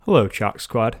Hello, Chalk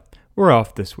Squad. We're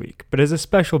off this week, but as a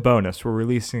special bonus, we're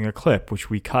releasing a clip which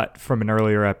we cut from an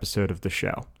earlier episode of the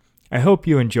show. I hope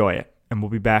you enjoy it, and we'll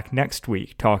be back next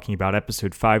week talking about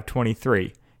episode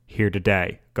 523, Here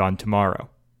Today, Gone Tomorrow,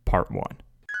 Part 1.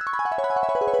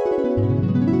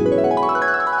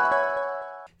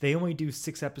 They only do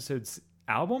 6 episodes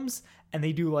albums, and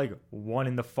they do like one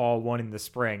in the fall, one in the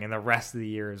spring, and the rest of the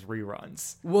year is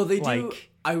reruns. Well, they like, do.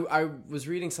 I was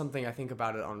reading something, I think,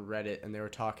 about it on Reddit, and they were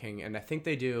talking, and I think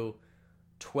they do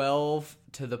 12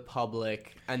 to the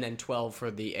public and then 12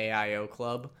 for the AIO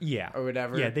club. Yeah. Or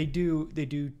whatever. Yeah, they do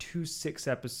 2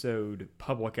 6-episode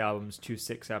public albums, 2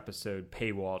 6-episode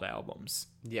paywalled albums.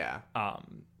 Yeah.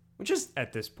 Which is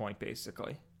at this point,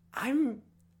 basically. I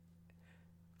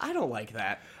don't like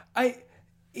that.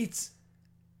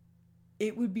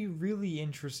 It would be really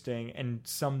interesting, and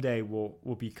someday we'll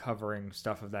be covering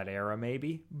stuff of that era,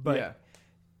 maybe. But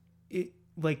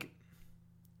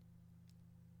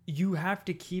you have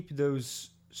to keep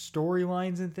those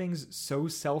storylines and things so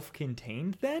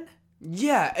self-contained then?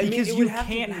 Yeah, because you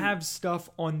can't have stuff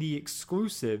on the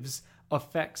exclusives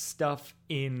affect stuff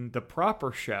in the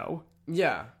proper show.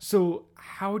 Yeah. So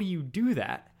how do you do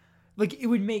that? Like, it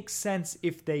would make sense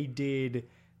if they did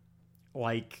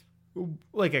like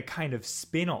a kind of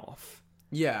spin-off.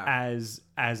 Yeah. As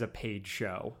a paid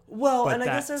show. Well, and I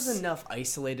guess there's enough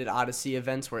isolated Odyssey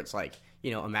events where it's like,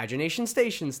 you know, Imagination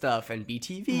Station stuff and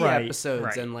BTV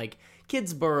episodes and like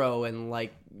Kidsborough and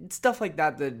like stuff like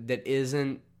that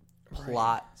isn't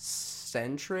plot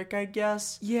centric, I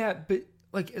guess. Yeah, but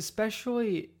like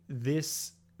especially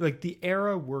this, like the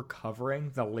era we're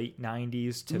covering, the late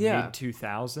 90s to mid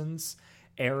 2000s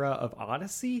era of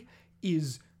Odyssey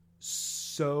is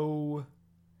so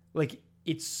like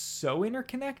it's so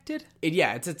interconnected.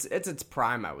 It's its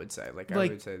prime, I would say. I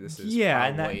would say this is probably...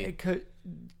 and that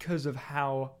because of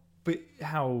how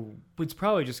it's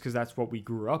probably just because that's what we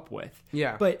grew up with.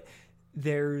 Yeah, but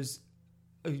there's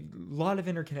a lot of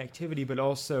interconnectivity, but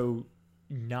also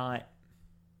not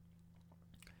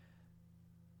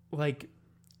like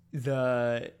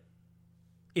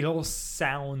it all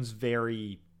sounds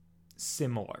very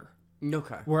similar.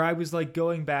 Okay. Where I was like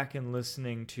going back and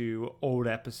listening to old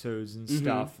episodes and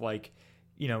stuff, like,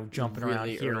 you know, jumping around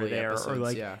here or there, episodes, or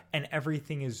like, and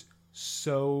everything is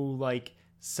so like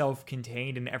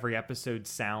self-contained, and every episode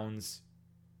sounds.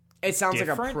 It sounds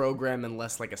different. Like a program and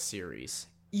less like a series.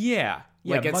 Yeah.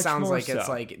 Like it much sounds more like so. It's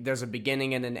like there's a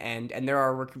beginning and an end, and there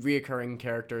are reoccurring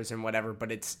characters and whatever,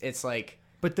 but it's like.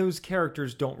 But those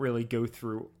characters don't really go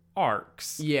through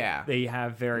arcs. Yeah. They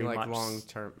have very like much long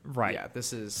term. Right. Yeah,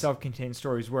 this is self-contained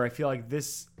stories where I feel like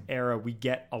this era we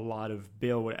get a lot of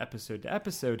build episode to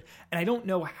episode, and I don't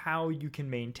know how you can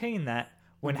maintain that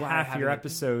when half your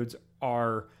episodes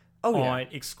are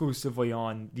exclusively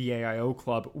on the AIO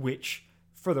club, which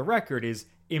for the record is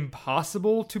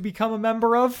impossible to become a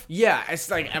member of. Yeah,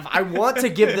 it's like if I want to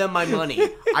give them my money,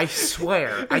 I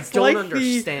swear I don't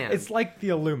understand. It's like the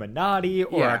Illuminati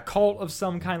or a cult of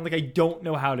some kind. Like I don't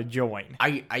know how to join.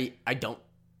 I don't.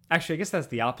 Actually, I guess that's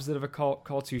the opposite of a cult.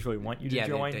 Cults usually want you to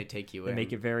join. They take you in. They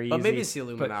make it very easy. But maybe it's the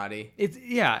Illuminati.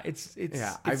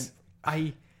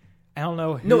 I don't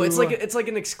know who... No, it's like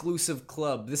an exclusive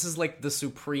club. This is like the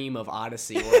Supreme of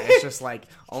Odyssey, where it's just like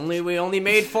we only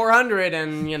made 400,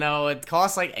 and you know it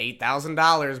costs like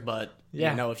 $8,000, but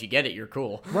you know if you get it, you're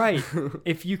cool. Right.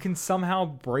 If you can somehow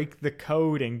break the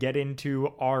code and get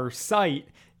into our site,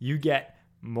 you get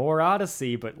more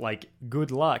Odyssey, but like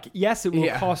good luck. Yes, it will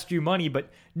cost you money, but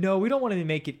no, we don't want to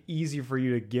make it easy for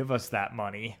you to give us that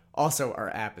money. Also, our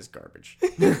app is garbage. I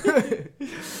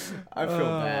feel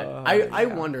bad. I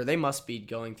wonder, they must be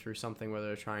going through something where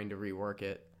they're trying to rework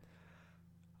it.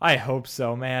 I hope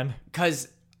so, man. Because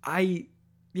I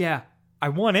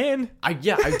want in. I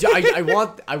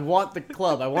want the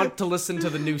club. I want to listen to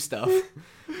the new stuff.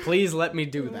 Please let me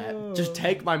do that. Just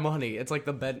take my money. It's like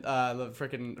the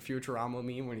freaking Futurama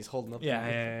meme when he's holding up.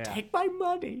 Take my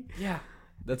money. Yeah,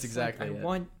 that's exactly it.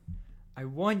 I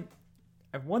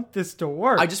want this to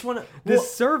work. I just want to.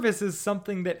 This service is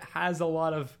something that has a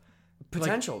lot of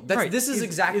potential. This is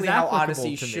exactly how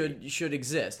Odyssey should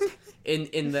exist.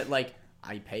 In that, like,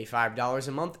 I pay $5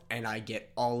 a month and I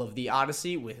get all of the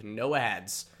Odyssey with no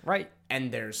ads. Right.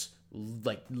 And there's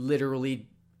like literally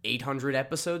 800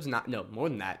 episodes. More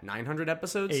than that. 900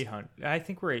 episodes. 800. I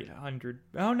think we're 800.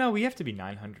 Oh no, we have to be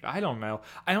 900. I don't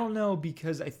know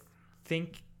because I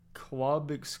think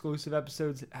club exclusive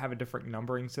episodes have a different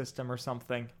numbering system or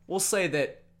something. We'll say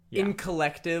that in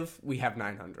collective we have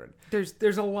 900.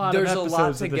 There's a lot of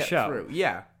episodes to get through.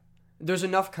 Yeah. There's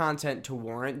enough content to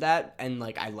warrant that, and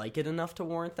like I like it enough to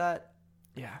warrant that.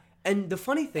 Yeah. And the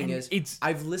funny thing is,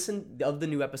 I've listened of the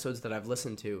new episodes that I've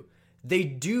listened to, they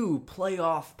do play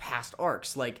off past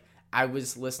arcs. Like, I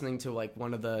was listening to like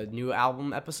one of the new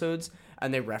album episodes,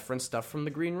 and they reference stuff from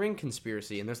the Green Ring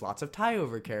conspiracy, and there's lots of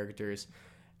tie-over characters.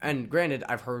 And granted,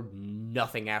 I've heard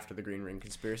nothing after the Green Ring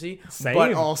conspiracy, Same.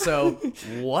 But also,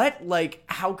 what? Like,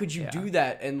 how could you do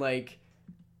that? And like,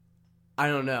 I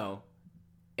don't know.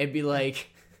 It'd be like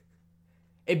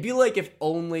if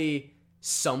only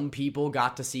some people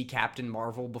got to see Captain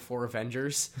Marvel before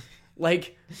Avengers.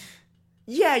 Like,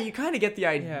 yeah, you kind of get the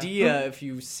idea if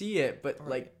you see it, but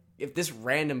like, if this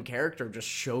random character just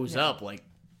shows up, like,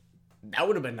 that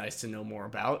would have been nice to know more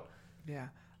about. Yeah,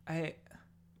 I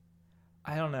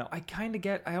don't know. I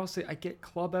get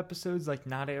club episodes like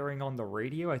not airing on the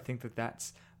radio. I think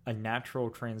that's a natural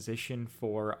transition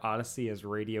for Odyssey, as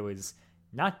radio is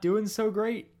not doing so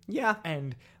great. Yeah.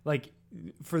 And like,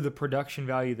 for the production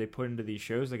value they put into these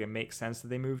shows, like, it makes sense that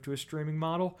they move to a streaming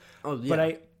model. Oh,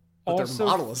 yeah. But their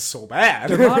model is so bad.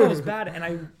 Their model is bad, and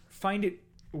I find it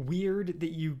weird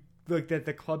that that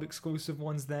the club exclusive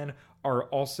ones then are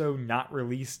also not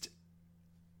released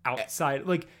outside.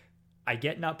 Like, I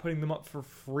get not putting them up for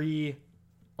free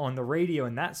on the radio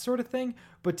and that sort of thing,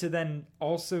 but to then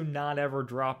also not ever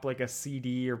drop like a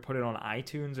CD or put it on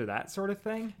iTunes or that sort of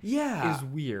thing, is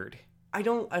weird. I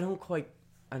don't quite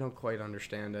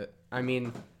understand it. I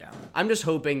mean, I'm just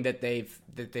hoping that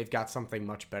they've got something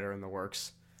much better in the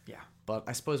works. Yeah. But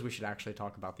I suppose we should actually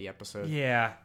talk about the episode. Yeah.